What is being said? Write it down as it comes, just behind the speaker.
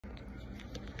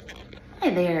Hi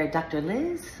there, Dr.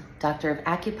 Liz, Doctor of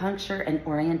Acupuncture and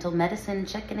Oriental Medicine,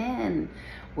 checking in,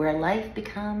 where life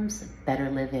becomes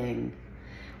better living.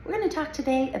 We're going to talk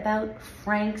today about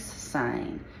Frank's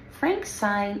sign. Frank's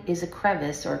sign is a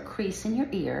crevice or a crease in your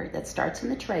ear that starts in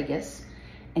the tragus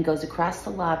and goes across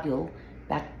the lobule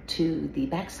back to the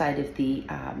backside of the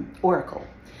auricle.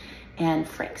 And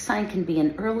Frank's sign can be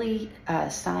an early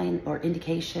sign or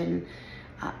indication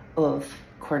of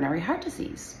coronary heart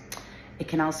disease. It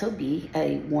can also be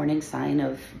a warning sign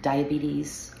of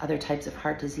diabetes, other types of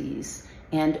heart disease,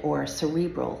 and or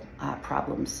cerebral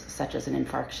problems such as an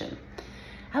infarction.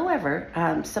 However,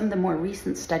 some of the more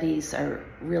recent studies are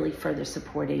really further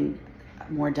supporting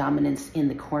more dominance in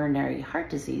the coronary heart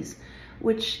disease,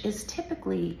 which is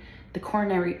typically the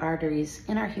coronary arteries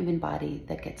in our human body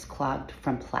that gets clogged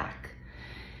from plaque.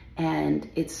 And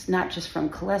it's not just from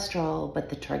cholesterol, but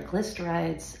the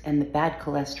triglycerides and the bad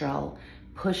cholesterol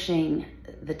pushing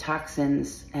the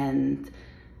toxins and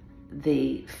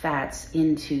the fats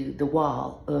into the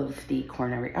wall of the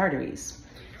coronary arteries.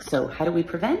 So how do we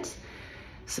prevent?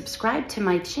 Subscribe to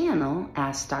my channel,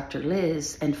 Ask Dr.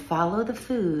 Liz, and follow the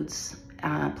foods.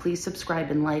 Please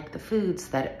subscribe and like the foods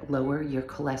that lower your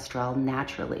cholesterol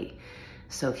naturally.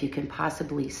 So if you can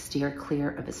possibly steer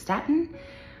clear of a statin,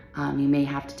 you may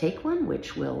have to take one,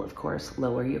 which will, of course,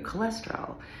 lower your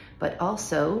cholesterol. But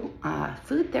also,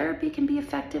 food therapy can be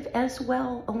effective as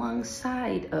well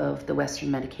alongside of the Western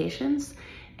medications.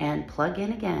 And plug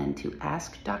in again to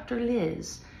Ask Dr.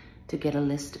 Liz to get a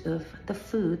list of the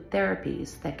food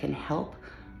therapies that can help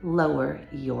lower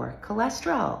your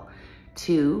cholesterol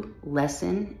to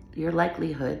lessen your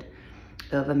likelihood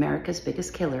of America's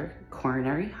biggest killer,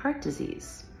 coronary heart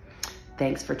disease.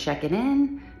 Thanks for checking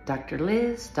in. Dr.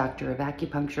 Liz, Doctor of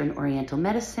Acupuncture and Oriental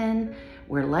Medicine,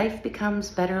 where life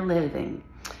becomes better living.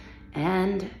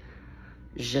 And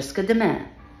jusqu'à demain.